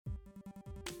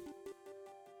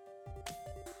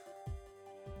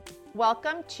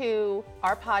Welcome to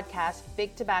our podcast,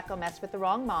 Big Tobacco Mess with the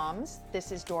Wrong Moms.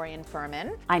 This is Dorian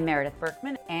Furman. I'm Meredith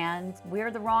Berkman, and we're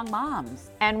the Wrong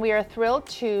Moms. And we are thrilled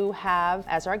to have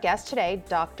as our guest today,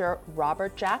 Dr.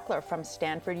 Robert Jackler from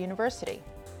Stanford University,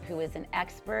 who is an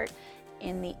expert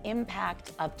in the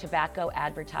impact of tobacco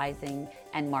advertising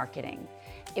and marketing.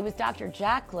 It was Dr.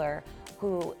 Jackler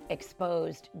who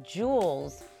exposed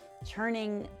Juul's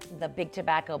turning the Big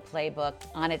Tobacco playbook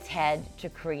on its head to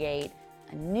create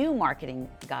a new marketing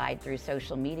guide through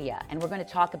social media. And we're going to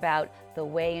talk about the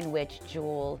way in which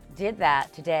Juul did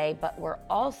that today, but we're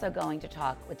also going to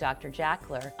talk with Dr.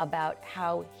 Jackler about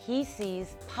how he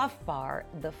sees Puff Bar,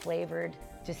 the flavored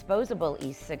disposable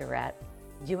e-cigarette,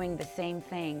 doing the same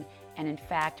thing and in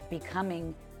fact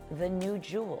becoming the new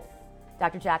Juul.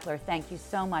 Dr. Jackler, thank you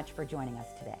so much for joining us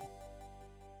today.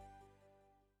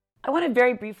 I want to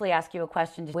very briefly ask you a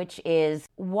question, which is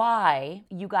why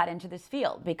you got into this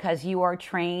field, because you are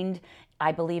trained,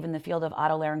 I believe, in the field of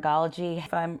otolaryngology,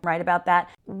 if I'm right about that.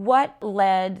 What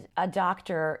led a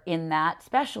doctor in that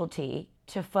specialty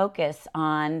to focus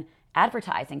on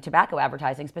advertising, tobacco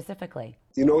advertising specifically?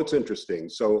 You know, it's interesting.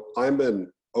 So I'm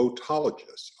an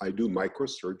otologist. I do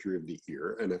microsurgery of the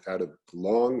ear, and I've had a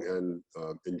long and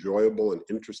enjoyable and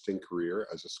interesting career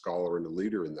as a scholar and a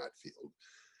leader in that field.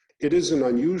 It is an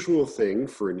unusual thing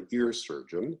for an ear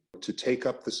surgeon to take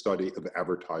up the study of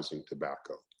advertising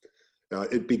tobacco.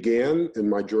 It began in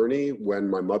my journey when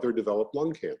my mother developed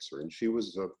lung cancer, and she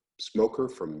was a smoker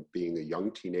from being a young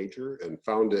teenager and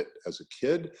found it as a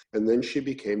kid, and then she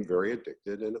became very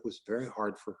addicted, and it was very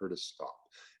hard for her to stop.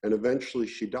 And eventually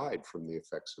she died from the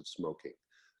effects of smoking.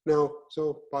 Now,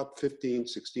 so about 15,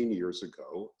 16 years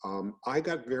ago, I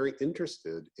got very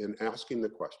interested in asking the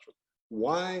question,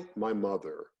 why my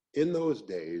mother, in those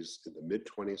days, in the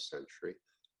mid-20th century,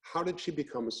 how did she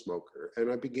become a smoker? And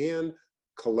I began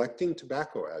collecting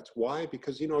tobacco ads. Why?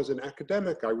 Because, you know, as an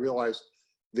academic, I realized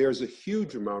there's a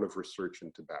huge amount of research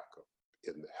in tobacco,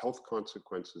 in the health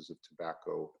consequences of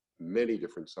tobacco, many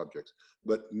different subjects,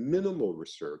 but minimal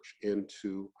research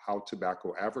into how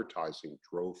tobacco advertising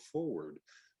drove forward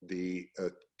the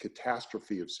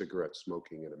catastrophe of cigarette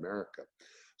smoking in America.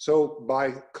 So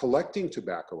by collecting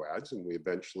tobacco ads, and we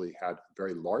eventually had a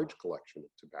very large collection of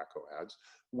tobacco ads,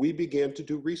 we began to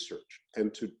do research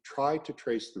and to try to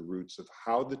trace the roots of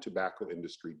how the tobacco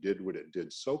industry did what it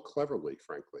did so cleverly,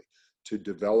 frankly, to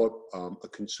develop a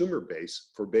consumer base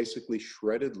for basically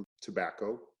shredded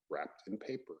tobacco wrapped in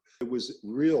paper. It was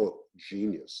real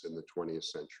genius in the 20th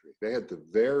century. They had the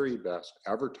very best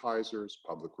advertisers,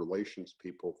 public relations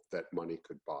people that money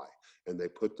could buy, and they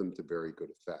put them to very good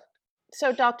effect.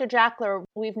 So, Dr. Jackler,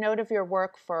 we've known of your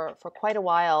work for quite a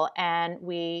while, and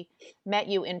we met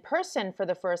you in person for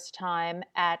the first time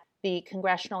at the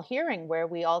congressional hearing where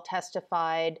we all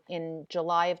testified in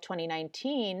July of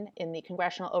 2019 in the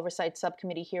Congressional Oversight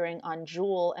Subcommittee hearing on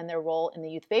Juul and their role in the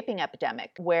youth vaping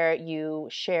epidemic, where you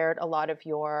shared a lot of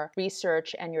your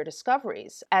research and your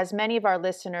discoveries. As many of our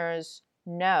listeners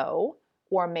know,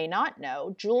 or may not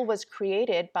know, Juul was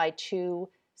created by two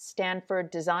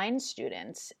Stanford design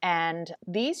students, and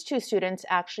these two students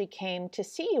actually came to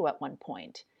see you at one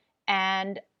point.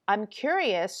 And I'm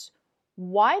curious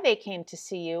why they came to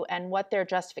see you and what their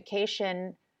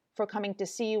justification for coming to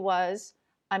see you was.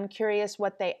 I'm curious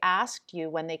what they asked you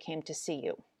when they came to see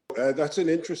you. That's an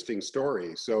interesting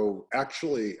story. So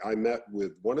actually, I met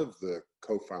with one of the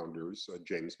co-founders,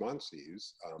 James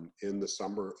Monsees, in the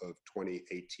summer of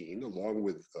 2018, along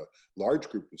with a large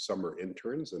group of summer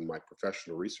interns and my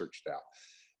professional research staff.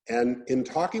 And in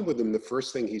talking with him, the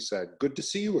first thing he said, "Good to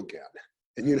see you again."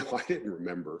 And, you know, I didn't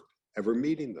remember ever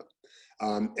meeting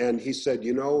them. And he said,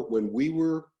 you know, when we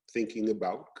were thinking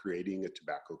about creating a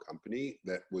tobacco company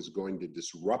that was going to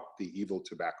disrupt the evil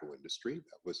tobacco industry,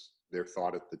 that was their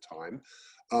thought at the time,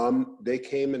 they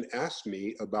came and asked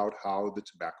me about how the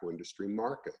tobacco industry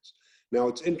markets. Now,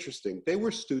 it's interesting. They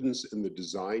were students in the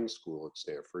design school at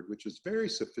Stanford, which is very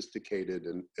sophisticated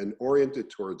and oriented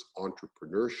towards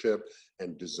entrepreneurship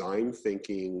and design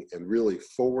thinking and really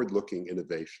forward-looking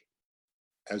innovation.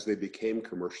 As they became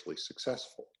commercially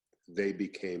successful, they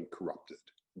became corrupted.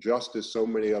 Just as so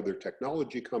many other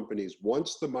technology companies,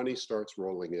 once the money starts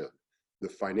rolling in, the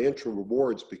financial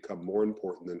rewards become more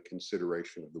important than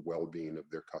consideration of the well-being of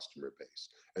their customer base.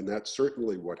 And that's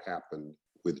certainly what happened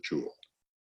with Juul.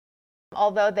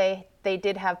 Although they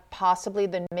did have possibly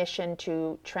the mission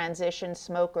to transition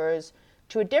smokers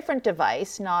to a different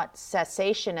device, not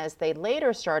cessation as they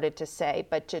later started to say,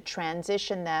 but to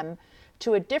transition them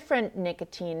to a different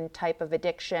nicotine type of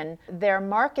addiction, their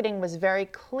marketing was very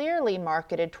clearly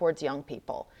marketed towards young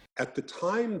people. At the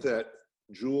time that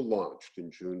Juul launched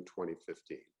in June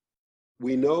 2015,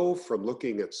 We know from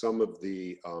looking at some of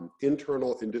the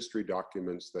internal industry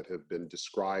documents that have been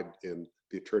described in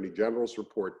the Attorney General's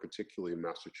report, particularly in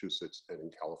Massachusetts and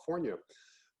in California,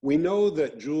 we know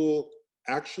that Juul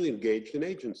actually engaged an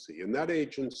agency, and that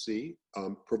agency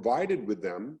provided with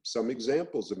them some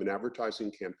examples of an advertising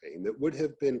campaign that would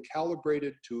have been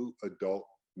calibrated to adult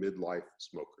midlife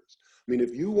smokers. I mean,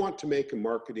 if you want to make a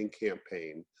marketing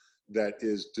campaign that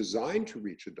is designed to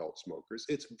reach adult smokers,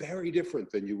 it's very different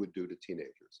than you would do to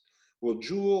teenagers. Well,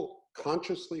 Juul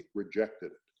consciously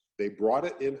rejected it. They brought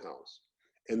it in-house,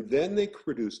 and then they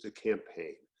produced a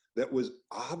campaign that was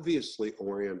obviously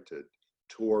oriented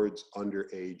towards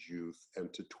underage youth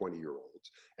and to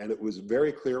 20-year-olds. And it was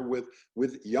very clear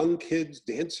with young kids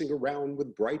dancing around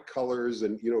with bright colors.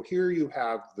 And here you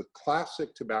have the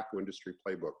classic tobacco industry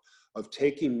playbook of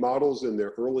taking models in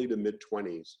their early to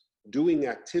mid-20s, doing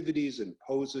activities and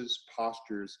poses,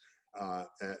 postures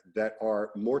that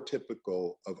are more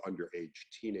typical of underage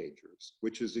teenagers,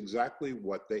 which is exactly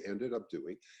what they ended up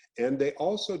doing. And they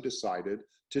also decided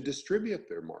to distribute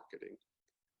their marketing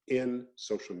in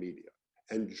social media.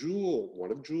 And Juul, one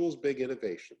of Juul's big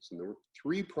innovations, and there were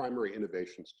three primary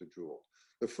innovations to Juul.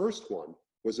 The first one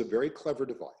was a very clever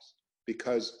device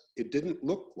because it didn't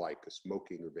look like a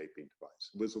smoking or vaping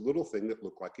device. It was a little thing that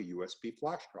looked like a USB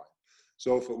flash drive.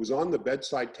 So if it was on the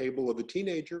bedside table of a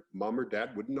teenager, mom or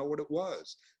dad wouldn't know what it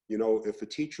was. If a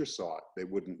teacher saw it, they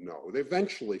wouldn't know. They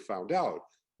eventually found out,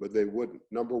 but they wouldn't,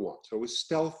 number one. So it was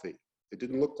stealthy. It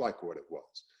didn't look like what it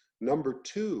was. Number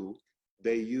two,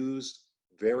 they used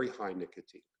very high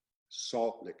nicotine,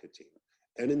 salt nicotine.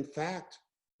 And in fact,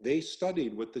 they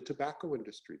studied what the tobacco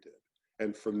industry did.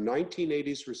 And from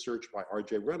 1980s research by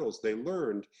R.J. Reynolds, they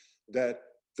learned that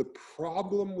the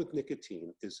problem with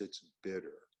nicotine is it's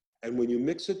bitter. And when you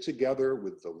mix it together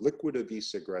with the liquid of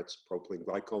e-cigarettes, propylene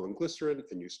glycol and glycerin,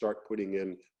 and you start putting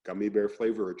in gummy bear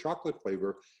flavor or chocolate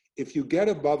flavor, if you get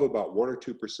above about 1 or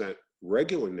 2%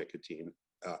 regular nicotine,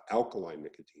 alkaline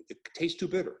nicotine, it tastes too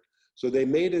bitter. So they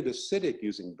made it acidic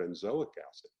using benzoic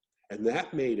acid. And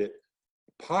that made it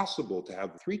possible to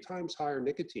have 3 times higher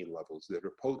nicotine levels that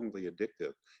are potently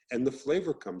addictive. And the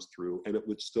flavor comes through, and it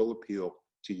would still appeal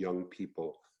to young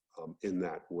people in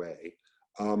that way.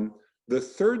 The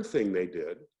third thing they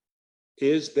did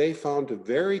is they found a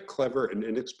very clever and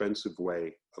inexpensive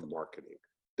way of marketing.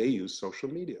 They use social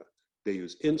media. They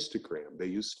use Instagram. They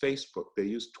use Facebook. They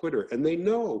use Twitter. And they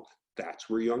know that's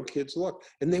where young kids look.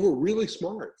 And they were really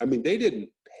smart. I mean, they didn't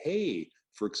pay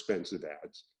for expensive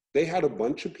ads. They had a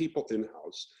bunch of people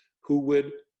in-house who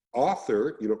would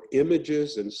author,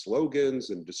 images and slogans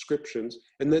and descriptions,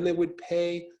 and then they would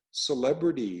pay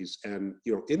celebrities and,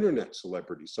 internet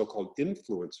celebrities, so-called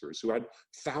influencers who had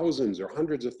thousands or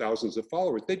hundreds of thousands of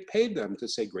followers. They paid them to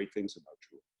say great things about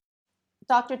Juul.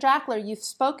 Dr. Jackler, you've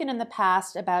spoken in the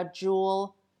past about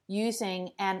Juul using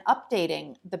and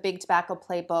updating the Big Tobacco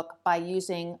playbook by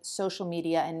using social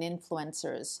media and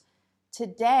influencers.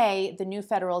 Today, the new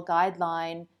federal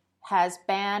guideline has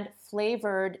banned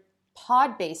flavored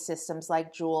pod-based systems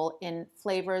like Juul in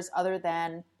flavors other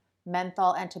than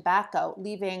menthol and tobacco,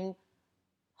 leaving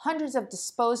hundreds of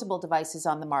disposable devices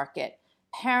on the market.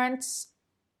 Parents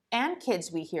and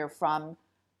kids we hear from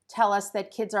tell us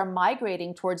that kids are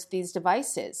migrating towards these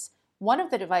devices. One of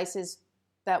the devices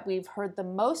that we've heard the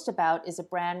most about is a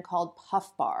brand called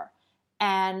Puff Bar.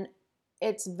 And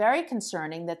it's very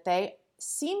concerning that they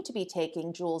seem to be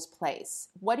taking Juul's place.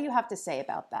 What do you have to say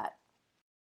about that?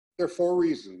 There are 4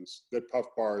 reasons that Puff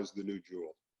Bar is the new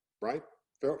Juul, right?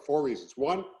 There are 4 reasons.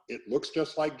 1, it looks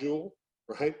just like Juul,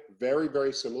 right? Very,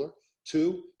 very similar.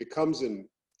 2, it comes in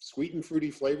sweet and fruity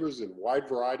flavors in wide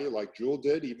variety like Juul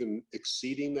did, even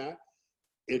exceeding that.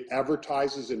 It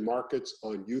advertises and markets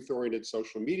on youth-oriented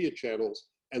social media channels.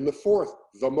 And the 4th,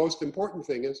 the most important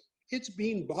thing is it's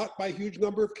being bought by a huge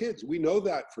number of kids. We know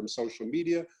that from social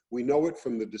media. We know it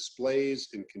from the displays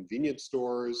in convenience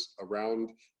stores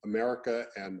around America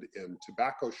and in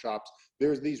tobacco shops.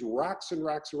 There's these racks and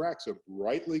racks and racks of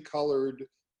brightly colored,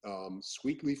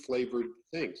 sweetly flavored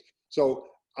things. So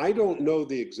I don't know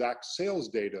the exact sales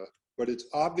data, but it's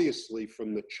obviously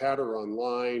from the chatter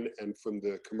online and from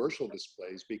the commercial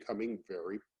displays becoming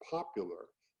very popular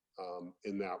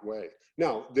in that way.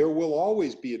 Now, there will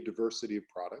always be a diversity of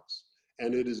products,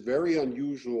 and it is very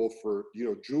unusual for,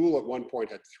 Juul at one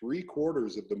point had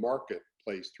 3/4 of the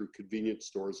marketplace through convenience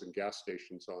stores and gas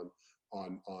stations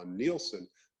on Nielsen,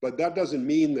 but that doesn't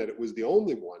mean that it was the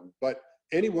only one. But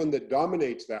anyone that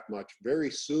dominates that much,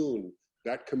 very soon,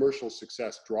 that commercial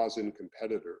success draws in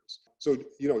competitors. So,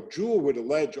 Juul would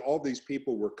allege all these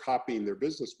people were copying their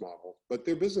business model, but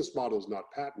their business model is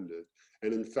not patented.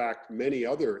 And in fact,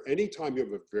 anytime you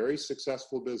have a very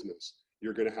successful business,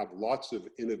 you're going to have lots of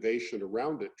innovation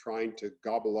around it, trying to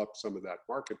gobble up some of that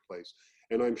marketplace.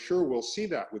 And I'm sure we'll see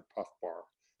that with Puff Bar.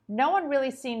 No one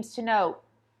really seems to know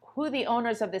who the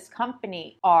owners of this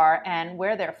company are and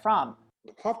where they're from.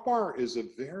 The Puff Bar is a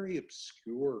very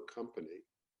obscure company.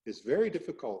 It's very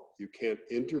difficult. You can't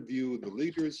interview the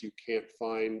leaders. You can't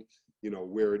find,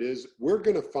 where it is. We're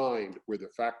going to find where the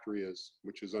factory is,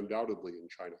 which is undoubtedly in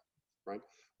China, right?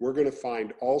 We're going to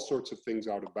find all sorts of things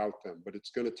out about them, but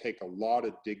it's going to take a lot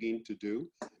of digging to do.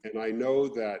 And I know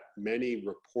that many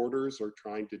reporters are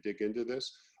trying to dig into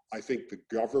this. I think the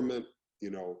government,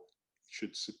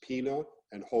 should subpoena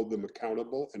and hold them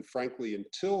accountable. And frankly,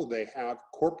 until they have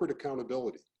corporate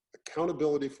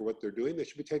accountability for what they're doing, they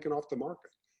should be taken off the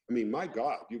market. I mean, my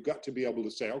God, you've got to be able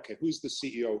to say, okay, who's the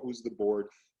CEO, who's the board,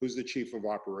 who's the chief of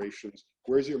operations,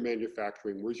 where's your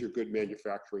manufacturing, where's your good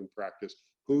manufacturing practice,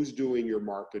 who's doing your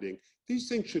marketing. These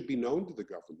things should be known to the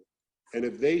government. And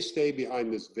if they stay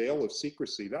behind this veil of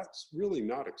secrecy, that's really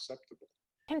not acceptable.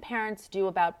 What can parents do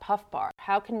about Puff Bar?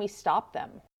 How can we stop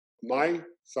them? My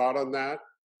thought on that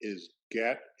is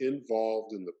get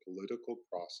involved in the political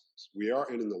process. We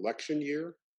are in an election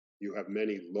year. You have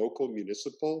many local,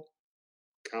 municipal,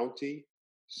 county,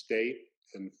 state,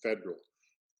 and federal.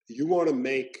 You want to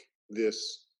make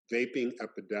this vaping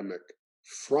epidemic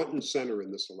front and center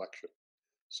in this election.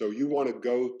 So you want to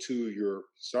go to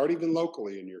start even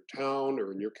locally in your town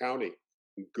or in your county,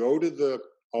 go to the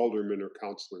aldermen or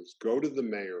councilors, go to the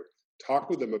mayor,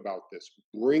 talk with them about this,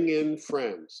 bring in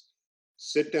friends,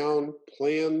 sit down,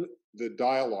 plan the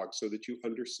dialogue so that you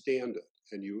understand it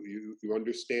and you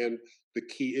understand the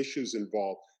key issues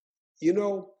involved.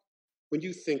 When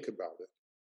you think about it,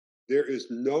 there is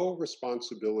no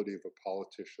responsibility of a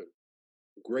politician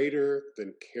greater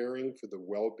than caring for the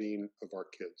well-being of our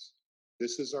kids.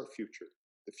 This is our future,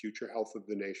 the future health of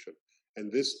the nation.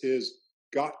 And this is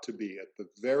got to be at the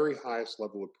very highest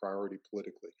level of priority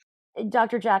politically.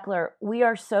 Dr. Jackler, we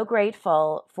are so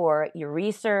grateful for your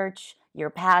research, your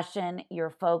passion, your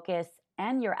focus,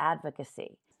 and your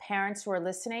advocacy. Parents who are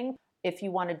listening, if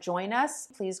you want to join us,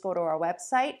 please go to our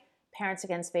website,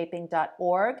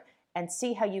 parentsagainst.vaping.org, and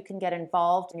see how you can get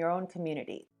involved in your own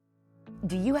community.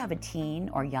 Do you have a teen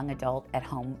or young adult at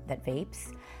home that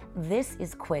vapes? This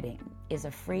is Quitting is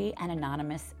a free and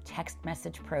anonymous text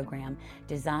message program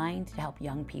designed to help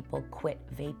young people quit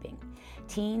vaping.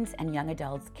 Teens and young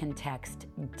adults can text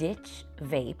DITCH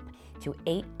VAPE to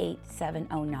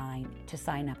 88709 to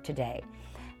sign up today.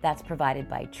 That's provided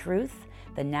by Truth,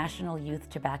 the National Youth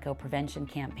Tobacco Prevention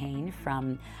Campaign,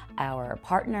 from our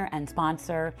partner and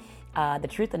sponsor, the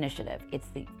Truth Initiative. It's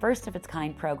the first of its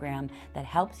kind program that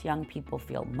helps young people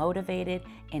feel motivated,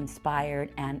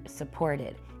 inspired, and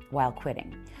supported while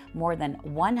quitting. More than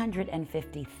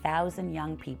 150,000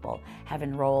 young people have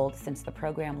enrolled since the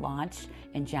program launched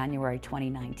in January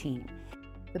 2019.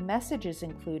 The messages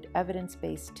include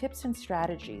evidence-based tips and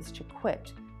strategies to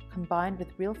quit, combined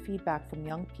with real feedback from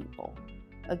young people.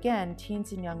 Again,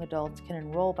 teens and young adults can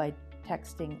enroll by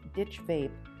texting DITCH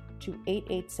VAPE to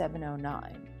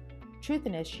 88709. Truth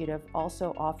Initiative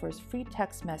also offers free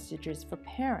text messages for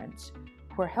parents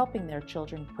who are helping their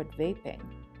children quit vaping.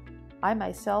 I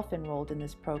myself enrolled in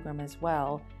this program as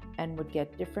well and would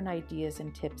get different ideas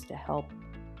and tips to help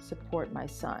support my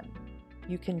son.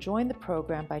 You can join the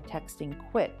program by texting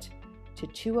QUIT to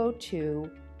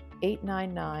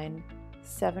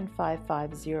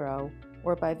 202-899-7550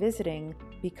 or by visiting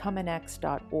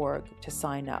becomeanx.org to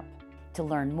sign up. To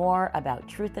learn more about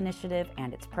Truth Initiative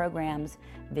and its programs,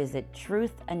 visit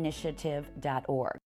truthinitiative.org.